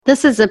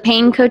This is the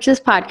Pain Coaches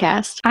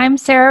Podcast. I'm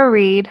Sarah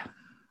Reed.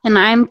 And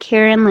I'm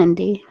Karen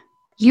Lindy.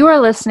 You are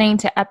listening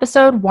to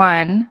Episode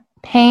 1,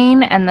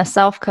 Pain and the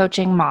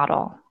Self-Coaching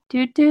Model.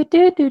 We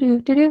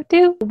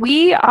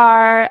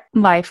are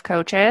life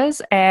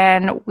coaches,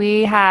 and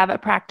we have a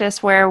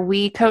practice where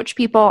we coach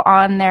people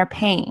on their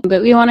pain.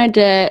 But we wanted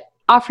to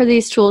offer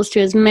these tools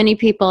to as many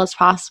people as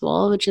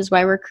possible, which is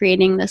why we're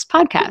creating this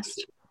podcast.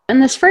 In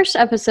this first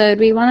episode,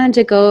 we wanted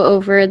to go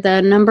over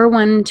the number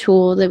one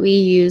tool that we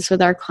use with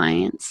our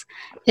clients.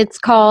 It's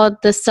called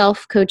the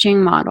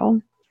self-coaching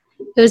model.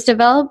 It was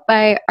developed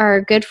by our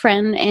good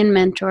friend and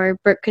mentor,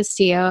 Brooke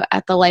Castillo,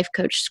 at the Life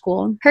Coach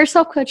School. Her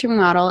self-coaching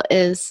model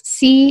is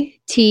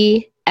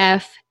CTFAR: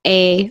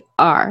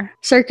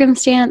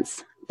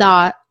 circumstance,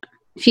 thought,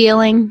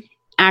 feeling,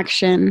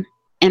 action,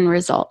 and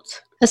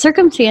result. A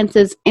circumstance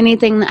is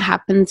anything that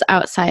happens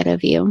outside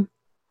of you.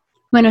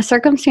 When a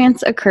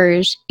circumstance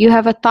occurs, you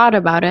have a thought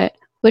about it,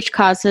 which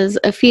causes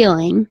a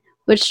feeling,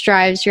 which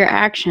drives your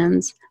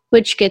actions,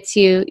 which gets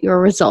you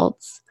your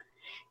results.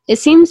 It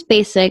seems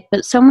basic,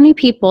 but so many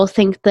people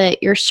think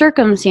that your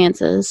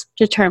circumstances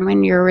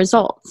determine your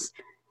results.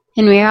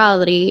 In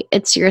reality,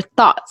 it's your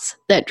thoughts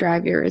that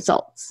drive your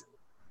results.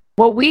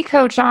 What we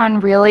coach on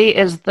really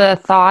is the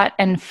thought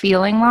and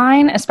feeling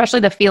line,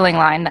 especially the feeling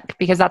line,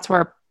 because that's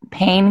where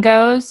pain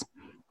goes.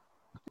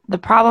 The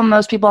problem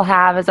most people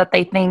have is that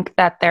they think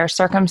that their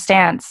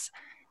circumstance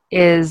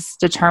is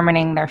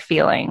determining their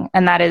feeling,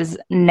 and that is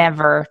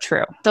never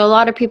true. So a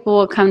lot of people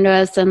will come to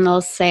us and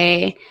they'll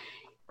say,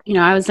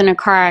 I was in a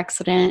car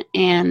accident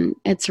and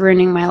it's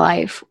ruining my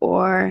life,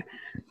 or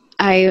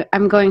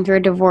I'm going through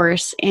a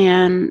divorce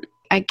and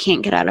I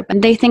can't get out of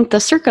it. They think the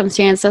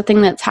circumstance, the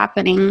thing that's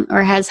happening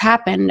or has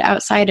happened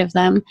outside of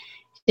them,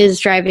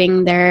 is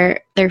driving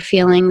their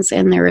feelings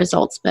and their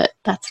results, but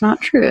that's not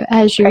true,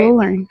 as you will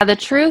learn. The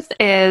truth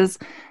is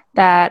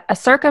that a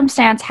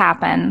circumstance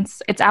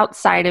happens, it's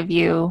outside of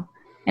you,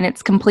 and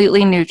it's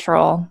completely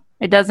neutral.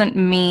 It doesn't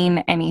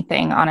mean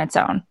anything on its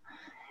own.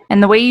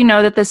 And the way you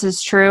know that this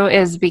is true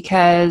is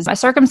because a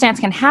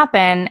circumstance can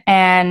happen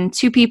and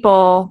two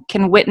people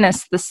can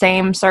witness the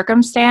same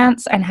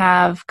circumstance and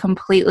have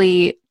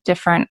completely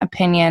different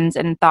opinions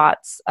and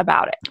thoughts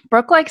about it.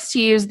 Brooke likes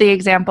to use the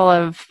example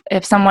of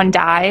if someone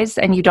dies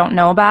and you don't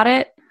know about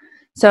it.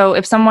 So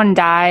if someone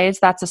dies,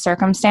 that's a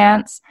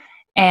circumstance.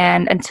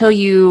 And until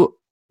you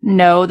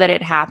know that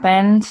it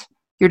happened,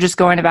 you're just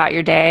going about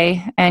your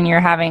day and you're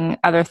having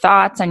other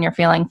thoughts and you're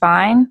feeling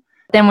fine.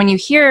 Then when you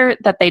hear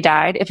that they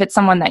died, if it's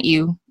someone that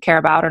you care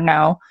about or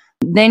know,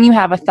 then you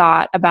have a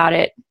thought about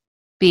it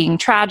being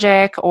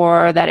tragic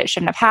or that it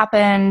shouldn't have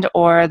happened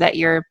or that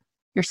you're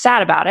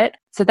sad about it.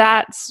 So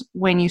that's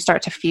when you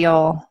start to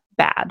feel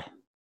bad.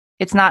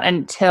 It's not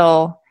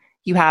until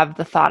you have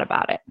the thought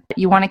about it.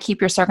 You want to keep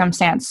your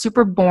circumstance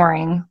super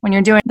boring when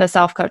you're doing the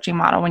self-coaching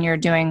model, when you're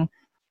doing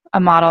a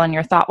model in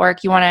your thought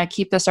work. You want to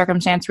keep the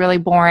circumstance really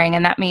boring,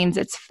 and that means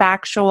it's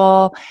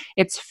factual,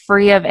 it's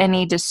free of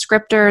any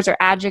descriptors or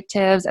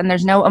adjectives, and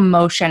there's no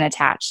emotion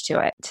attached to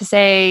it. To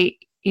say,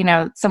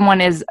 someone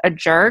is a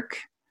jerk,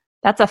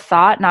 that's a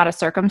thought, not a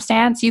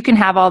circumstance. You can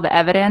have all the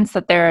evidence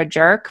that they're a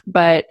jerk,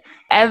 but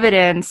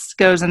evidence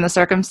goes in the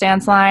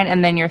circumstance line,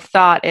 and then your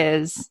thought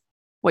is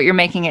what you're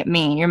making it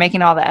mean. You're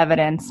making all the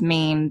evidence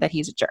mean that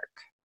he's a jerk.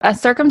 A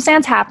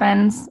circumstance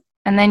happens,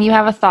 and then you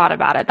have a thought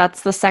about it.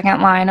 That's the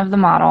second line of the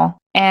model.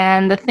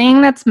 And the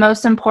thing that's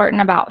most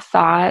important about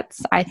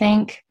thoughts, I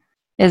think,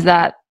 is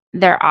that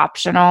they're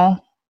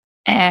optional,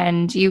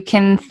 and you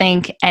can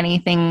think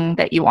anything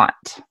that you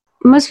want.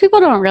 Most people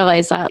don't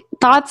realize that.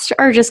 Thoughts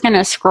are just going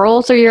to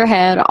scroll through your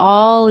head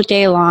all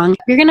day long.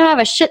 You're going to have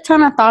a shit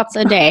ton of thoughts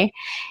a day,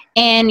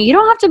 and you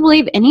don't have to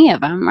believe any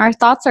of them. Our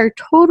thoughts are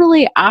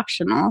totally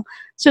optional.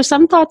 So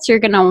some thoughts you're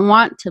going to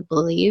want to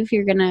believe.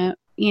 You're going to,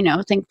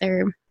 think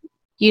they're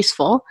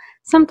useful.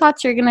 Some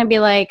thoughts you're going to be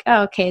like,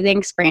 oh, okay,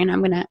 thanks, brain.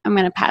 I'm going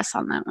to pass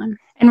on that one.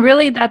 And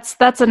really, that's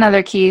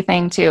another key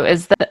thing too,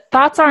 is that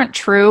thoughts aren't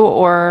true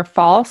or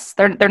false.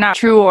 They're not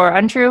true or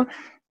untrue.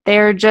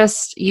 They're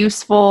just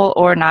useful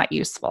or not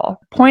useful.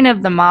 The point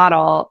of the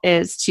model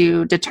is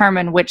to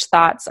determine which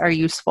thoughts are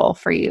useful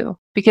for you,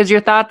 because your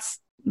thoughts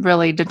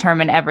really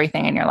determine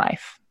everything in your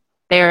life.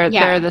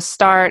 They're the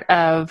start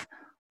of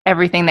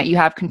everything that you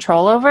have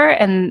control over,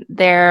 and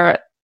they're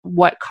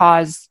what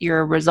cause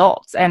your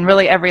results. And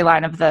really every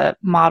line of the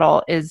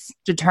model is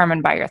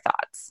determined by your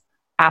thoughts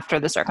after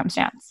the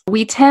circumstance.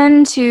 We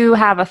tend to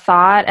have a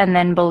thought and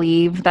then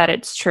believe that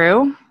it's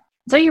true.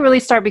 So you really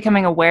start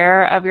becoming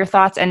aware of your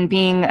thoughts and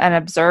being an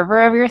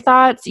observer of your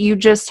thoughts. You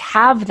just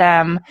have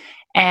them.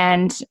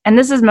 And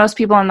this is most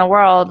people in the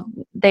world,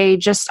 they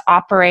just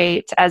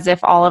operate as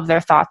if all of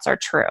their thoughts are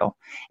true.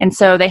 And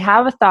so they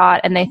have a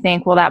thought and they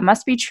think, well, that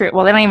must be true.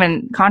 Well, they don't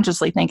even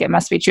consciously think it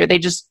must be true. They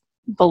just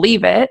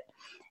believe it,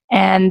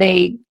 and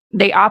they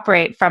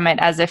operate from it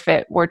as if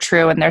it were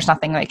true and there's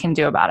nothing they can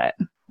do about it.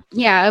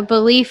 Yeah, a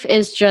belief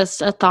is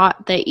just a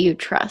thought that you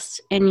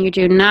trust, and you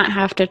do not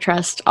have to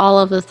trust all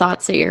of the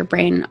thoughts that your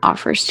brain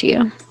offers to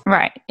you.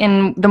 Right.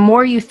 And the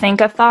more you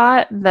think a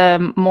thought,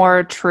 the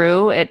more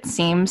true it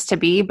seems to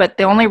be. But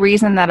the only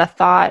reason that a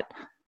thought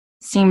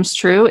seems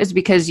true is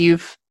because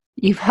you've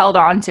held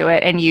on to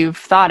it and you've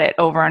thought it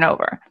over and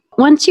over.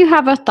 Once you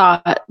have a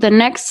thought, the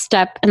next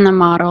step in the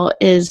model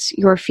is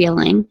your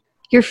feeling.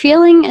 Your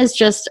feeling is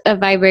just a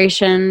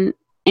vibration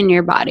in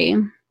your body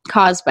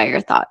caused by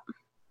your thought.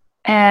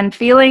 And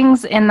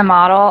feelings in the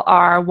model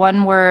are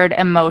one-word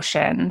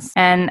emotions.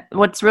 And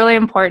what's really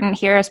important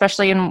here,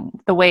 especially in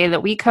the way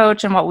that we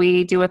coach and what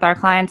we do with our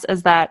clients,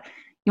 is that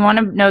you want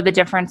to know the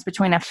difference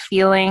between a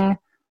feeling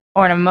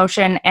or an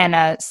emotion and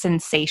a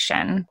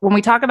sensation. When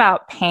we talk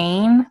about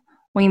pain,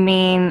 we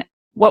mean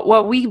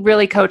what we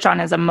really coach on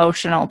is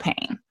emotional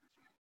pain.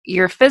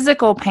 Your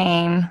physical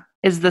pain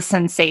is the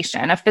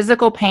sensation. A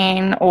physical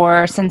pain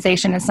or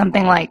sensation is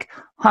something like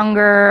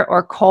hunger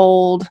or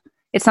cold.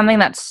 It's something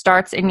that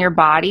starts in your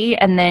body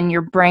and then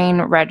your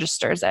brain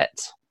registers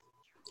it.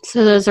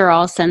 So those are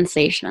all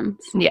sensations.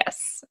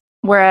 Yes.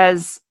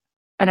 Whereas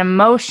an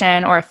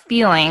emotion or a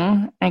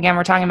feeling, again,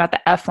 we're talking about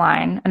the F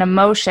line, an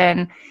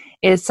emotion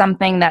is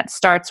something that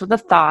starts with a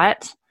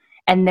thought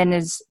and then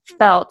is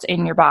felt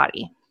in your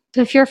body.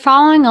 So if you're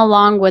following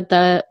along with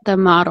the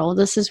model,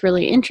 this is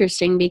really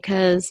interesting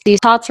because these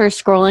thoughts are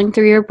scrolling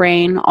through your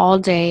brain all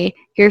day.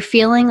 You're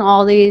feeling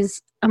all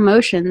these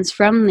emotions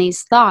from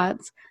these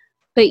thoughts,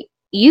 but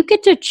you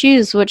get to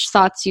choose which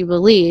thoughts you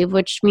believe,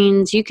 which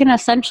means you can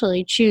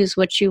essentially choose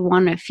what you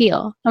want to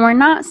feel. And we're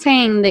not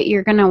saying that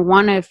you're going to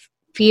want to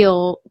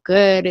feel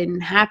good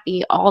and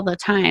happy all the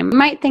time. You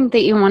might think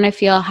that you want to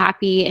feel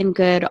happy and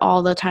good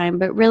all the time,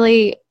 but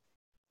really,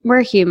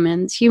 we're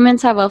humans.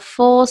 Humans have a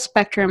full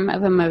spectrum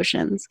of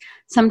emotions.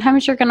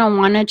 Sometimes you're going to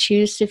want to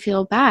choose to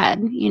feel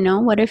bad. You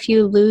know, what if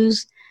you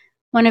lose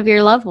one of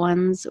your loved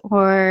ones?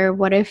 Or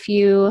what if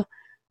you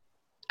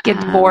get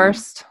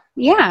divorced?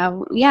 Yeah.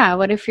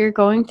 What if you're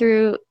going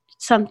through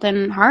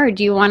something hard?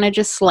 Do you want to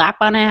just slap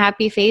on a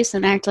happy face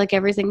and act like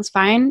everything's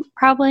fine?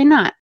 Probably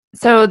not.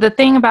 So the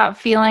thing about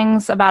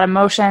feelings, about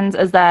emotions,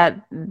 is that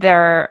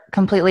they're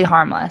completely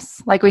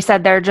harmless. Like we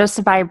said, they're just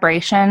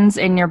vibrations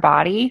in your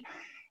body.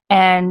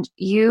 And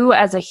you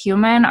as a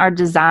human are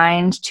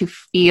designed to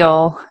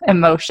feel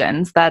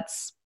emotions.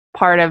 That's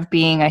part of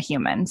being a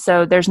human.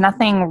 So there's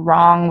nothing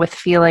wrong with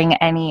feeling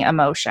any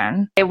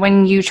emotion.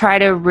 When you try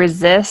to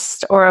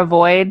resist or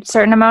avoid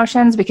certain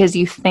emotions because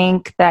you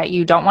think that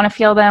you don't want to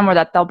feel them or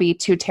that they'll be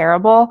too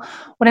terrible,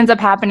 what ends up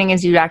happening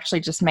is you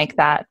actually just make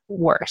that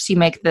worse. You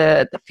make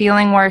the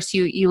feeling worse.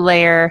 You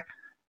layer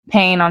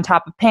pain on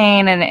top of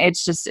pain, and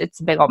it's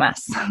a big old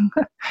mess.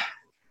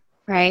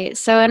 Right.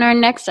 So in our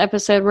next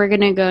episode, we're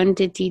going to go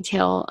into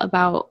detail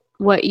about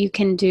what you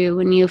can do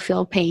when you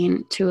feel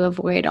pain to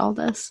avoid all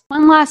this.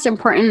 One last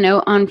important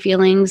note on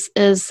feelings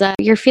is that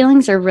your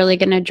feelings are really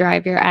going to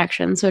drive your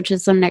actions, which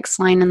is the next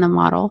line in the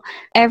model.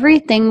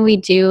 Everything we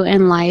do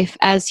in life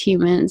as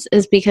humans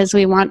is because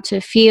we want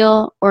to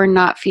feel or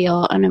not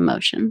feel an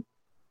emotion.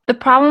 The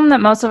problem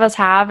that most of us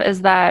have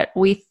is that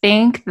we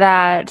think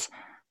that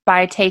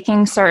by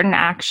taking certain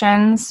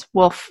actions,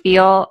 we'll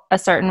feel a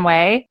certain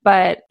way.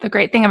 But the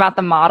great thing about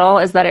the model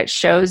is that it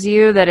shows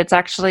you that it's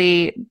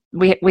actually,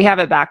 we have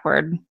it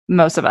backward,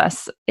 most of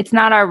us. It's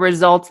not our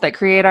results that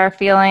create our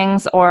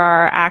feelings or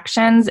our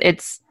actions.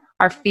 It's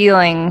our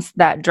feelings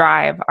that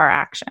drive our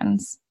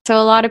actions.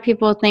 So a lot of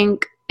people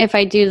think, if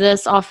I do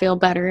this, I'll feel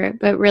better.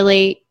 But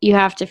really, you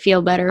have to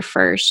feel better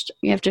first.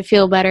 You have to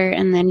feel better,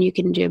 and then you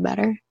can do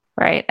better.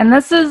 Right. And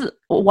this is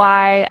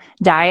why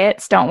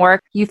diets don't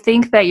work. You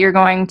think that you're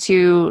going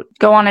to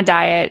go on a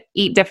diet,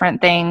 eat different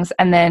things,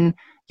 and then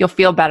you'll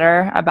feel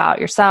better about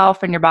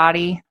yourself and your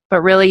body.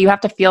 But really, you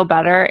have to feel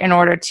better in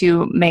order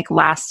to make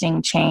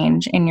lasting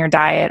change in your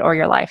diet or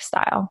your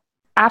lifestyle.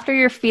 After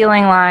your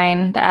feeling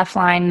line, the F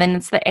line, then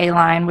it's the A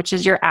line, which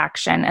is your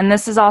action. And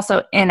this is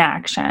also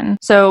inaction.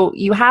 So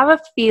you have a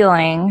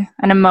feeling,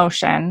 an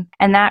emotion,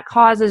 and that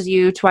causes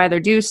you to either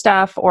do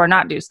stuff or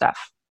not do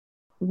stuff.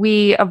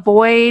 We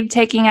avoid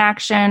taking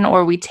action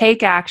or we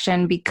take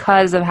action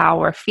because of how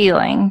we're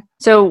feeling.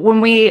 So when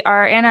we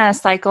are in a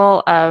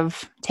cycle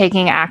of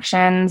taking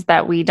actions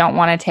that we don't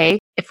want to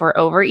take, if we're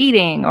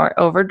overeating or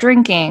over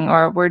drinking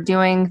or we're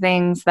doing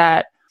things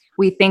that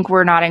we think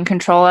we're not in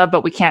control of,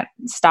 but we can't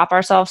stop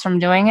ourselves from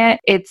doing it,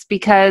 it's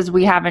because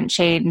we haven't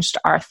changed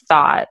our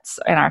thoughts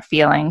and our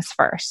feelings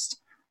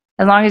first.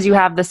 As long as you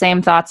have the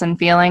same thoughts and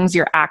feelings,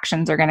 your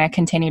actions are going to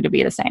continue to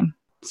be the same.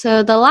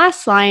 So the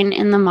last line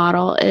in the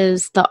model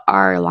is the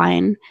R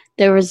line,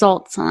 the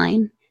results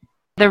line.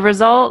 The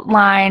result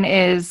line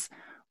is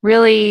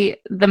really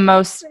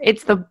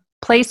it's the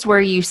place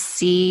where you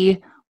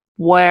see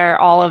where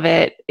all of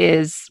it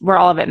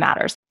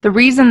matters. The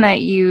reason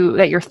that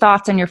your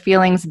thoughts and your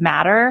feelings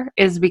matter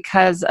is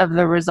because of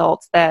the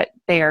results that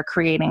they are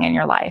creating in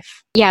your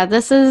life. Yeah,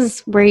 this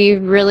is where you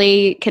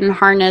really can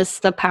harness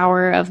the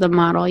power of the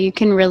model. You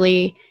can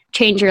really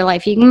change your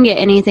life. You can get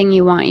anything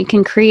you want. You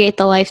can create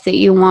the life that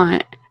you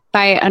want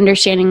by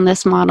understanding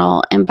this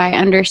model and by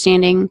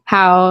understanding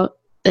how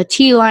the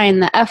T line,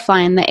 the F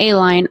line, the A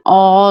line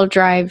all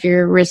drive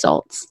your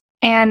results.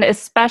 And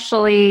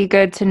especially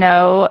good to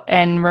know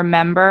and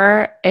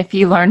remember, if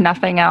you learn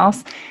nothing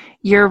else,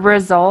 your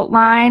result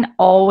line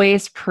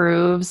always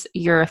proves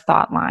your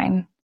thought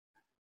line.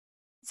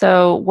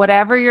 So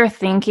whatever you're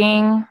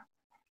thinking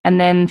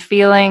and then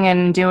feeling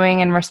and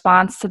doing in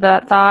response to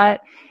that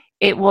thought,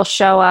 it will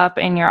show up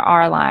in your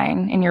R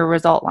line, in your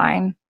result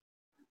line.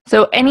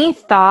 So any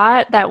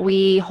thought that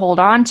we hold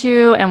on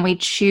to and we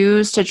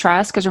choose to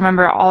trust, because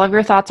remember, all of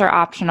your thoughts are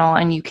optional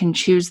and you can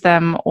choose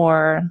them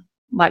or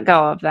let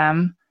go of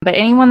them. But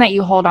anyone that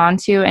you hold on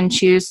to and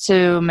choose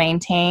to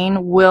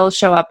maintain will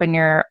show up in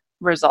your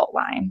result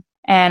line.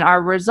 And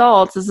our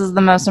results, this is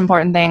the most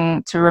important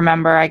thing to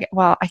remember.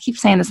 I keep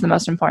saying this is the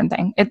most important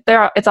thing.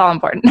 It's all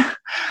important.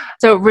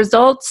 So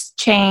results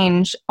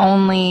change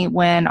only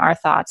when our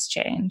thoughts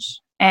change.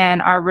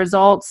 And our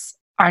results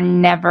are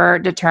never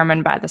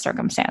determined by the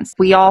circumstance.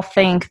 We all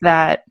think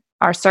that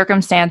our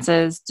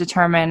circumstances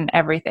determine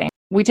everything.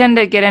 We tend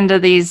to get into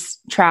this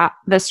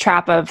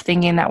trap of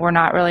thinking that we're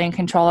not really in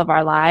control of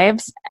our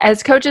lives.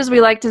 As coaches,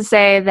 we like to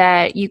say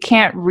that you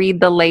can't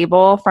read the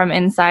label from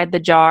inside the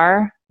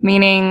jar,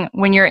 meaning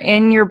when you're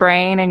in your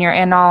brain and you're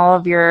in all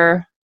of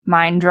your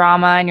mind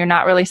drama and you're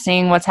not really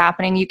seeing what's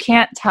happening, you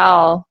can't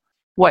tell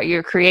what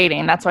you're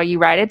creating. That's why you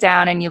write it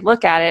down and you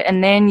look at it,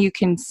 and then you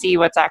can see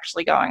what's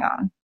actually going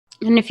on.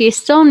 And if you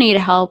still need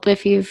help,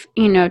 if you've,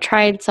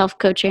 tried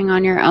self-coaching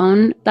on your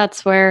own,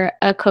 that's where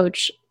a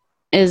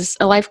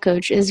life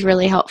coach is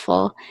really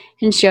helpful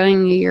in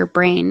showing you your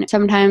brain.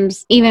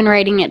 Sometimes even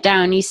writing it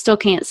down, you still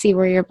can't see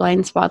where your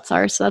blind spots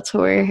are. So that's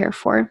what we're here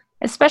for.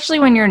 Especially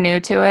when you're new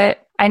to it.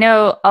 I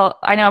know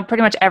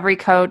pretty much every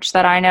coach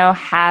that I know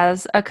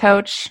has a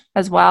coach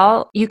as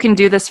well. You can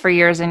do this for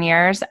years and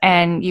years,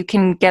 and you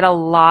can get a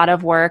lot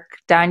of work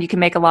done. You can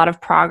make a lot of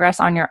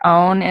progress on your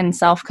own in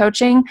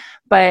self-coaching,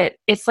 but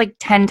it's like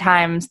 10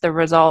 times the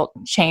result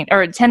change,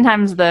 or 10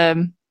 times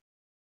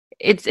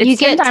it's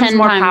 10 times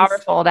more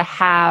powerful to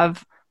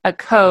have a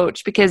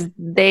coach because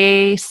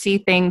they see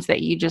things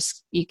that you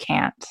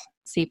can't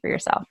see for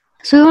yourself.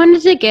 So we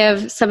wanted to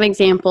give some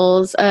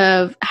examples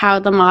of how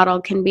the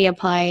model can be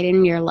applied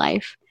in your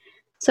life.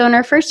 So in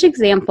our first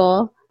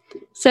example,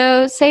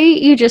 say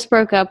you just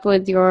broke up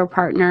with your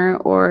partner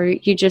or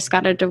you just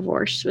got a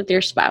divorce with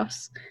your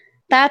spouse.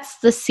 That's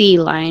the C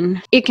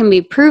line. It can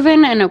be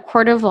proven in a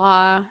court of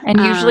law. And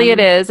usually it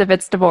is if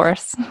it's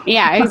divorce.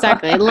 Yeah,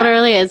 exactly. It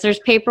literally is. There's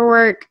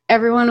paperwork.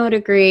 Everyone would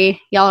agree.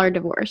 Y'all are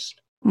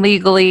divorced.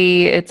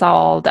 Legally, it's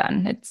all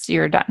done.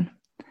 You're done.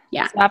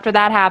 Yeah. So after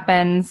that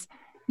happens,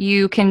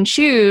 you can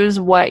choose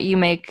what you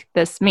make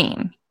this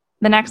mean.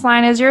 The next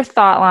line is your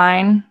thought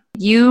line.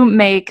 You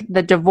make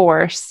the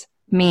divorce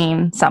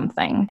mean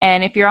something.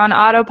 And if you're on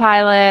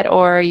autopilot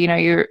or,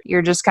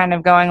 you're just kind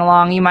of going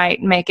along, you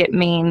might make it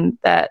mean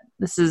that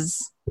this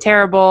is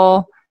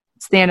terrible.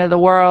 It's the end of the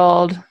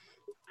world.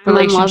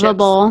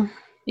 Unlovable.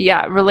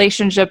 Yeah.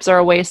 Relationships are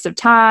a waste of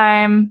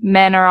time.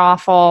 Men are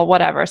awful,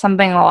 whatever,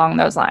 something along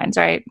those lines,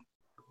 right?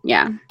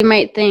 Yeah. You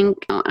might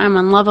think, I'm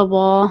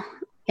unlovable.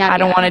 I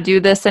don't want to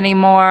do this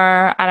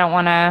anymore. I don't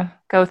want to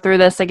go through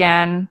this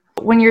again.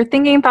 When you're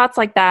thinking thoughts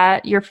like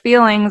that, your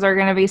feelings are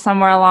going to be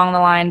somewhere along the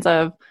lines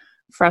of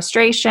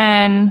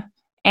frustration,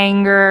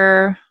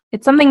 anger.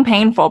 It's something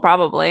painful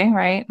probably,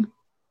 right?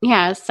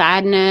 Yeah,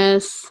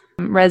 sadness.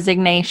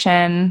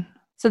 Resignation.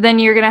 So then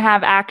you're going to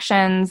have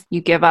actions.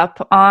 You give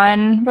up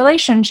on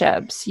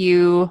relationships.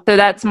 So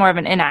that's more of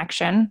an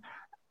inaction.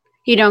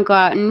 You don't go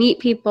out and meet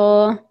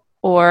people.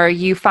 Or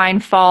you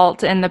find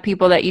fault in the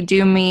people that you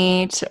do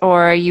meet,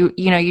 or you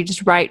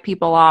just write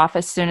people off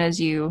as soon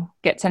as you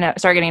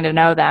start getting to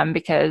know them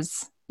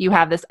because you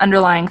have this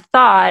underlying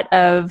thought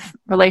of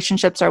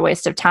relationships are a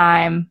waste of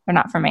time. They're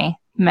not for me.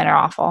 Men are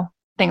awful.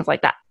 Things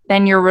like that.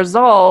 Then your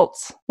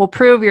results will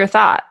prove your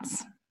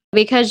thoughts.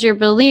 Because you're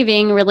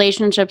believing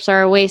relationships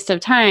are a waste of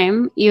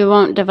time, you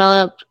won't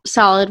develop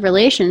solid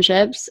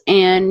relationships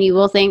and you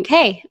will think,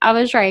 hey, I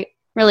was right.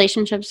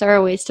 Relationships are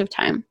a waste of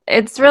time.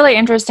 It's really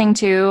interesting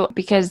too,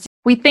 because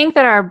we think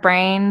that our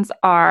brains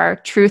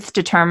are truth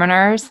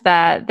determiners,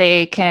 that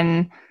they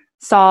can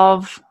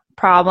solve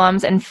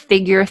problems and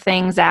figure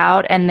things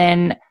out and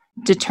then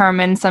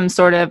determine some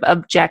sort of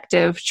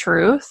objective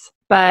truth.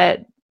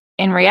 But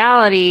in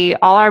reality,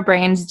 all our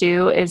brains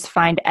do is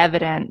find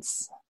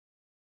evidence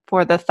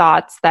for the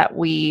thoughts that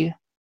we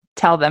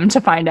tell them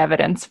to find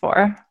evidence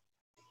for.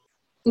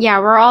 Yeah,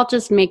 we're all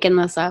just making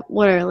this up,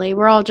 literally.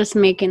 We're all just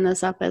making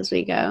this up as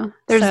we go.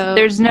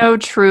 There's no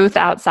truth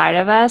outside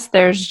of us.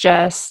 There's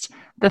just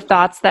the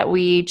thoughts that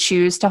we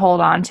choose to hold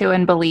on to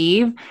and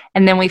believe,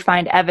 and then we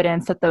find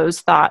evidence that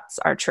those thoughts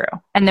are true.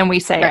 And then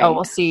we say, oh,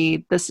 we'll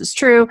see, this is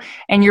true.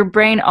 And your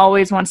brain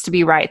always wants to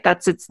be right.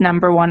 That's its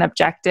number one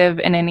objective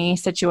in any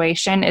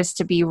situation, is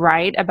to be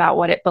right about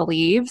what it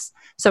believes.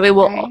 So it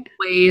will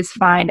always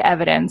find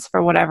evidence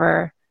for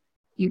whatever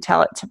you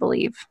tell it to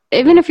believe.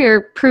 Even if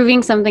you're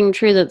proving something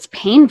true that's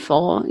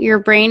painful, your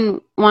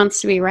brain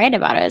wants to be right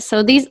about it.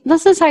 So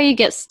this is how you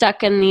get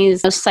stuck in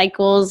these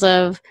cycles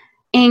of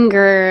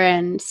anger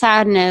and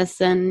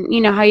sadness, and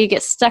how you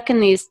get stuck in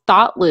these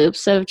thought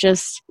loops of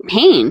just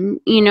pain.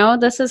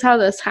 This is how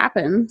this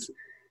happens.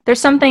 There's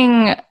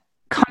something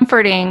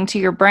comforting to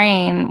your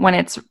brain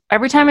when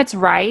every time it's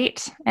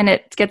right and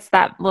it gets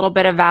that little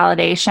bit of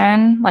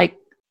validation, like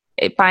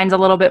it finds a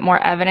little bit more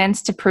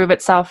evidence to prove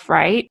itself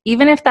right.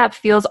 Even if that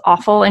feels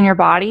awful in your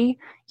body,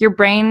 your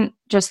brain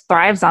just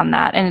thrives on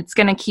that, and it's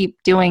going to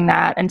keep doing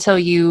that until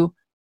you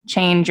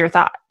change your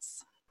thoughts.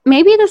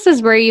 Maybe this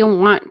is where you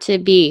want to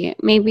be.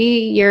 Maybe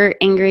you're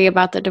angry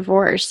about the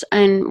divorce,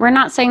 and we're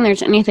not saying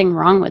there's anything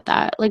wrong with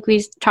that. Like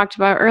we talked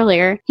about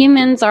earlier,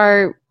 humans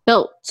are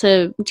built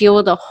to deal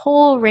with a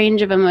whole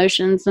range of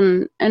emotions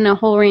and a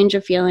whole range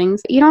of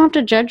feelings. You don't have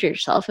to judge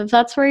yourself. If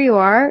that's where you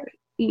are,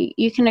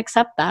 you can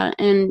accept that.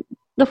 And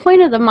the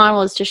point of the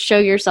model is to show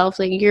yourself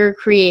that you're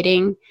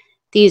creating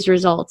these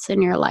results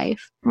in your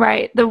life.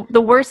 Right.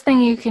 The worst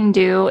thing you can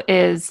do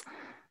is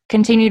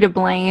continue to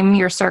blame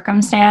your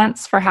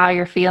circumstance for how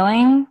you're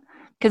feeling.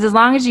 Because as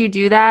long as you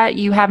do that,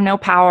 you have no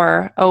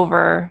power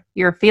over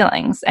your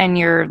feelings and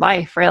your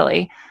life,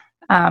 really.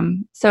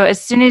 So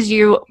as soon as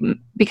you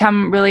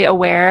become really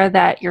aware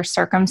that your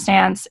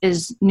circumstance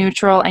is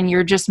neutral and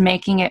you're just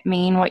making it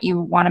mean what you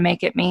want to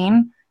make it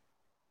mean,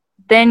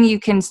 then you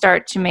can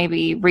start to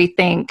maybe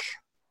rethink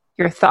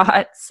your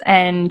thoughts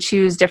and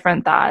choose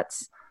different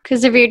thoughts.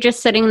 Because if you're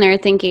just sitting there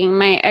thinking,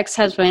 my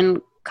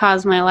ex-husband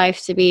caused my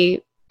life to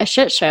be a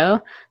shit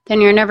show, then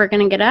you're never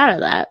going to get out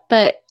of that.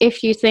 But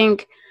if you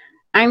think,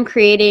 I'm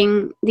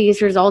creating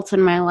these results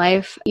in my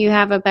life, you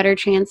have a better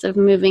chance of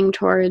moving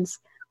towards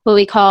what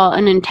we call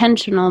an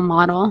intentional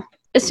model.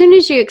 As soon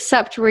as you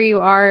accept where you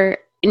are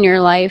in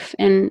your life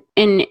and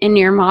in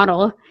your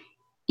model,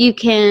 you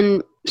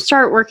can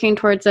start working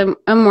towards a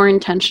more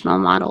intentional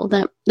model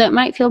that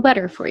might feel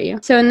better for you.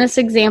 So in this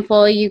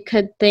example, you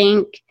could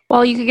think,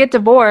 well, you could get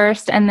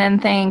divorced and then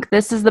think,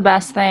 this is the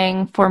best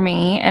thing for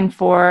me and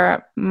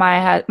for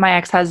my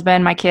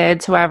ex-husband, my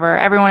kids, whoever,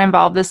 everyone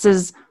involved. This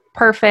is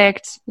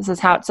perfect. This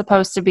is how it's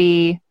supposed to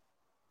be.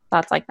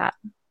 Thoughts like that.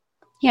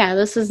 Yeah,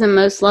 this is the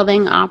most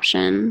loving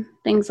option,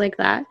 things like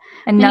that.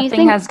 And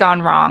nothing has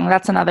gone wrong.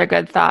 That's another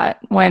good thought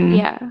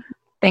when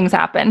things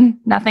happen.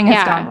 Nothing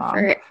has gone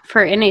wrong.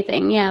 For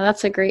anything. Yeah,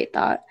 that's a great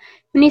thought.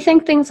 When you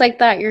think things like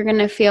that, you're going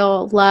to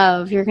feel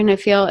love. You're going to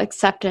feel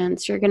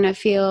acceptance. You're going to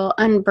feel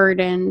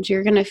unburdened.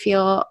 You're going to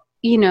feel,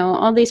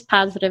 all these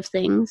positive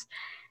things.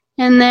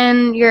 And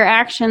then your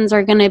actions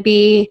are going to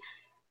be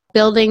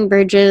building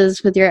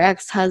bridges with your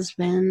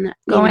ex-husband.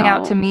 Going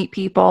out to meet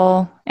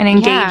people and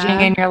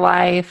engaging in your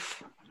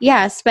life.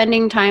 Yeah,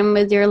 spending time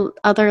with your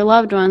other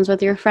loved ones,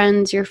 with your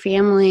friends, your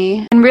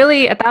family. And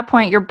really, at that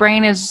point, your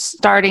brain is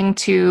starting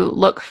to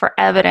look for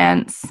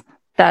evidence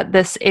that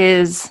this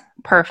is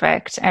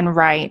perfect and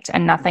right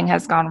and nothing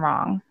has gone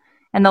wrong.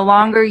 And the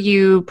longer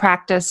you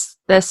practice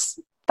this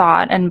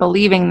thought and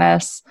believing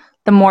this,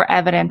 the more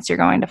evidence you're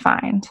going to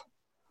find.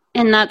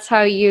 And that's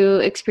how you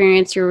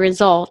experience your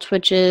result,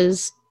 which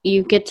is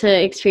you get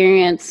to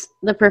experience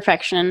the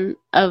perfection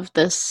of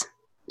this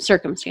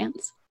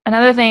circumstance.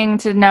 Another thing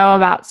to know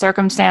about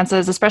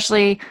circumstances,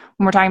 especially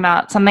when we're talking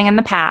about something in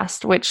the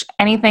past, which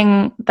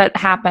anything that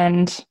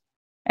happened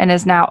and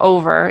is now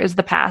over is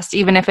the past,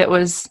 even if it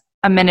was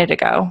a minute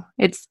ago.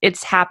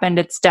 It's happened,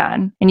 it's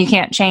done, and you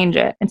can't change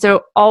it. And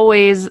so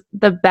always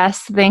the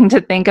best thing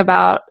to think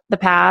about the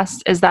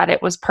past is that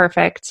it was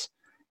perfect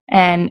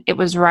and it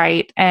was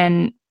right.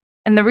 And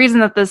the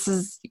reason that this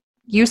is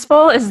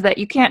useful is that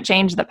you can't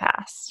change the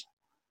past.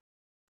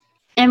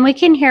 And we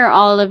can hear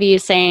all of you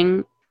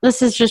saying,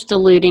 this is just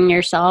deluding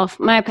yourself.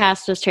 My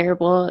past was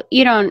terrible.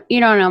 You don't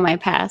know my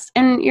past.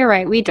 And you're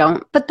right, we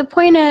don't. But the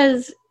point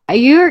is,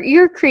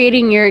 you're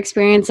creating your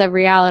experience of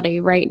reality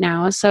right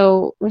now.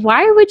 So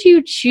why would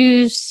you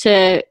choose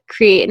to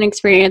create an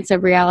experience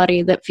of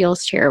reality that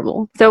feels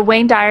terrible? So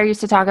Wayne Dyer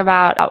used to talk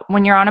about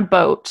when you're on a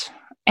boat,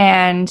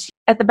 and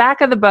at the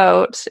back of the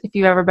boat, if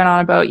you've ever been on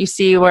a boat, you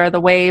see where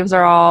the waves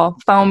are all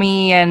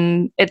foamy,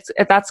 and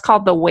that's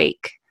called the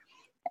wake.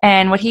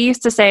 And what he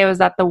used to say was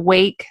that the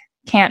wake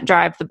can't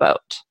drive the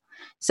boat.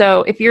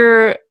 So if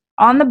you're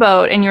on the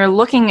boat and you're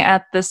looking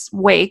at this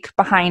wake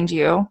behind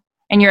you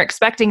and you're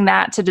expecting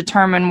that to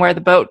determine where the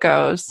boat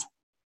goes,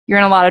 you're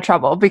in a lot of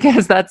trouble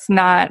because that's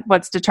not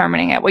what's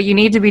determining it. What you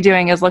need to be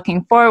doing is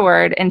looking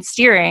forward and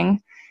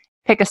steering,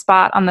 pick a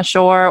spot on the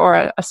shore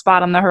or a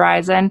spot on the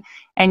horizon,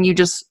 and you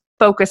just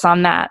focus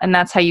on that. And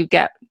that's how you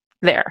get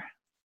there.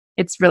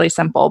 It's really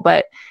simple,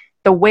 but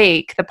the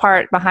wake, the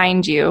part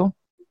behind you,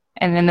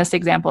 and in this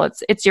example,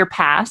 it's your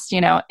past,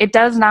 it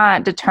does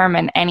not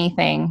determine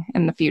anything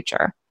in the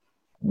future.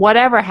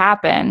 Whatever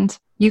happened,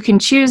 you can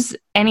choose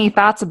any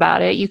thoughts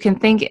about it. You can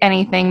think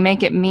anything,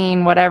 make it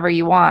mean whatever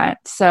you want.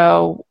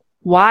 So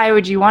why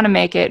would you want to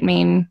make it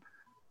mean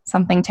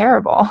something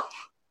terrible?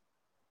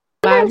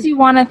 Sometimes you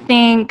want to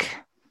think,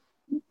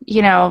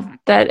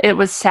 that it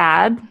was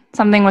sad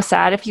something was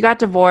sad, if you got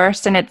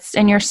divorced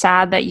and you're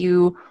sad that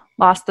you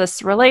lost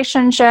this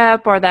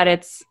relationship or that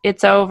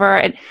it's over,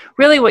 and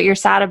really what you're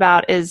sad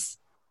about is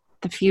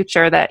the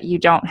future that you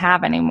don't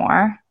have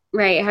anymore.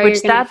 Right, how you're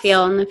going to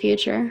feel in the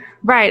future.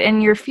 Right,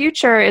 and your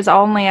future is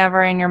only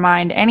ever in your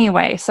mind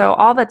anyway. So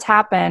all that's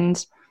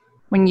happened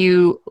when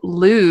you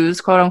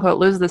lose, quote unquote,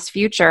 lose this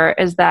future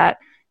is that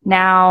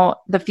now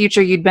the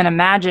future you'd been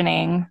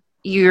imagining,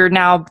 you're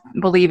now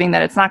believing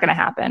that it's not going to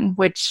happen,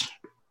 which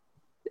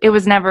it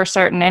was never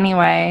certain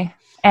anyway.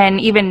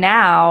 And even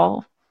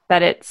now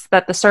that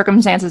the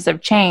circumstances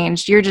have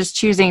changed, you're just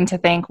choosing to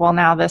think, well,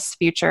 now this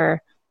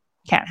future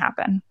can't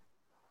happen.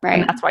 Right.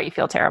 And that's why you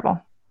feel terrible.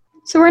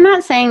 So we're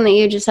not saying that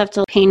you just have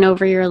to paint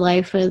over your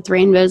life with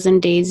rainbows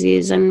and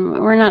daisies, and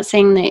we're not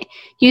saying that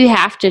you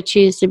have to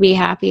choose to be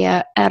happy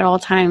at all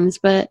times,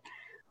 but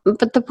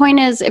the point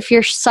is, if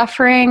you're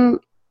suffering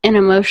an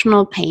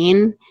emotional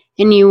pain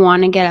and you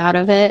want to get out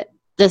of it,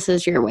 this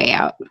is your way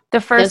out. The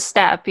first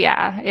step,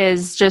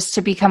 is just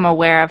to become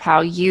aware of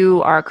how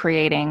you are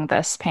creating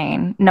this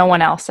pain. No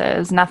one else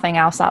is. Nothing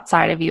else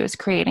outside of you is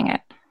creating it.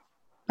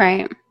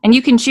 Right. And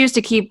you can choose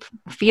to keep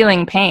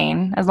feeling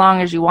pain as long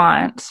as you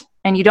want.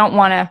 And you don't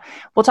want to,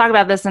 we'll talk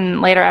about this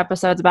in later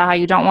episodes about how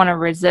you don't want to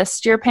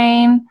resist your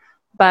pain.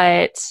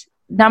 But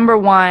number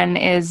one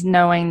is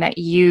knowing that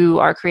you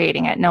are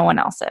creating it. No one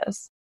else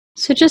is.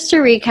 So just to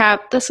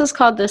recap, this is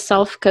called the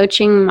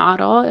self-coaching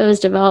model. It was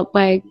developed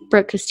by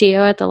Brooke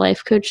Castillo at the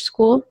Life Coach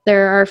School.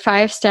 There are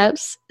 5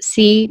 steps,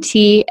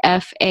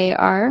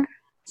 CTFAR.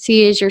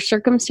 C is your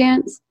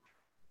circumstance.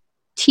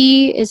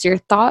 T is your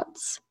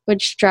thoughts,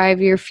 which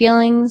drive your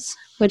feelings,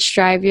 which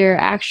drive your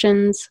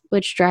actions,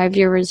 which drive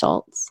your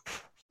results.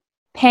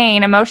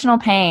 Pain, emotional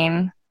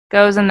pain,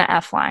 goes in the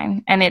F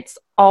line, and it's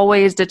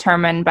always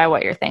determined by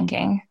what you're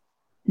thinking,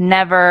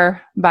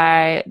 never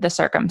by the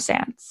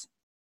circumstance.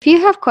 If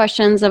you have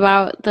questions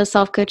about the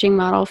self-coaching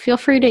model, feel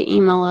free to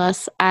email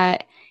us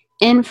at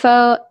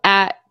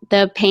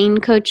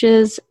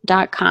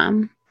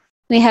info@thepaincoaches.com.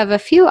 We have a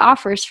few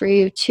offers for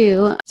you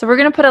too. So we're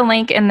going to put a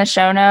link in the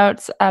show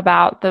notes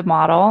about the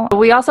model.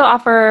 We also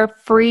offer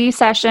free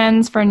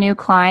sessions for new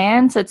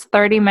clients. It's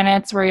 30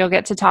 minutes where you'll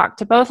get to talk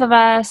to both of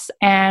us,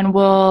 and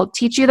we'll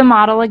teach you the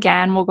model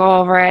again. We'll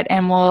go over it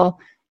and we'll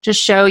just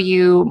show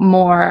you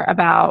more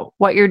about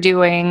what you're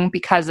doing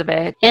because of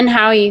it. And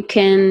how you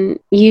can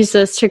use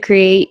this to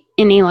create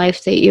any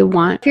life that you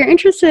want. If you're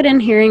interested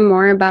in hearing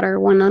more about our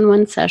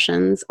one-on-one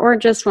sessions or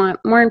just want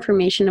more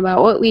information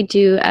about what we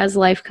do as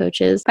life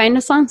coaches, find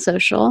us on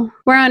social.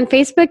 We're on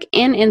Facebook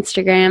and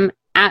Instagram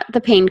at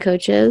The Pain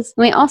Coaches.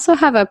 We also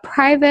have a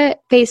private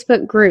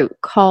Facebook group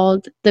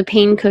called The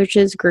Pain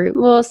Coaches Group.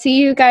 We'll see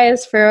you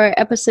guys for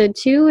episode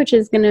 2, which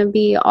is going to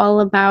be all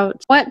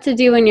about what to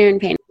do when you're in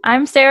pain.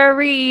 I'm Sarah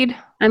Reed.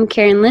 I'm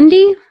Karen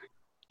Lindy,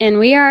 and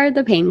we are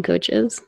The Pain Coaches.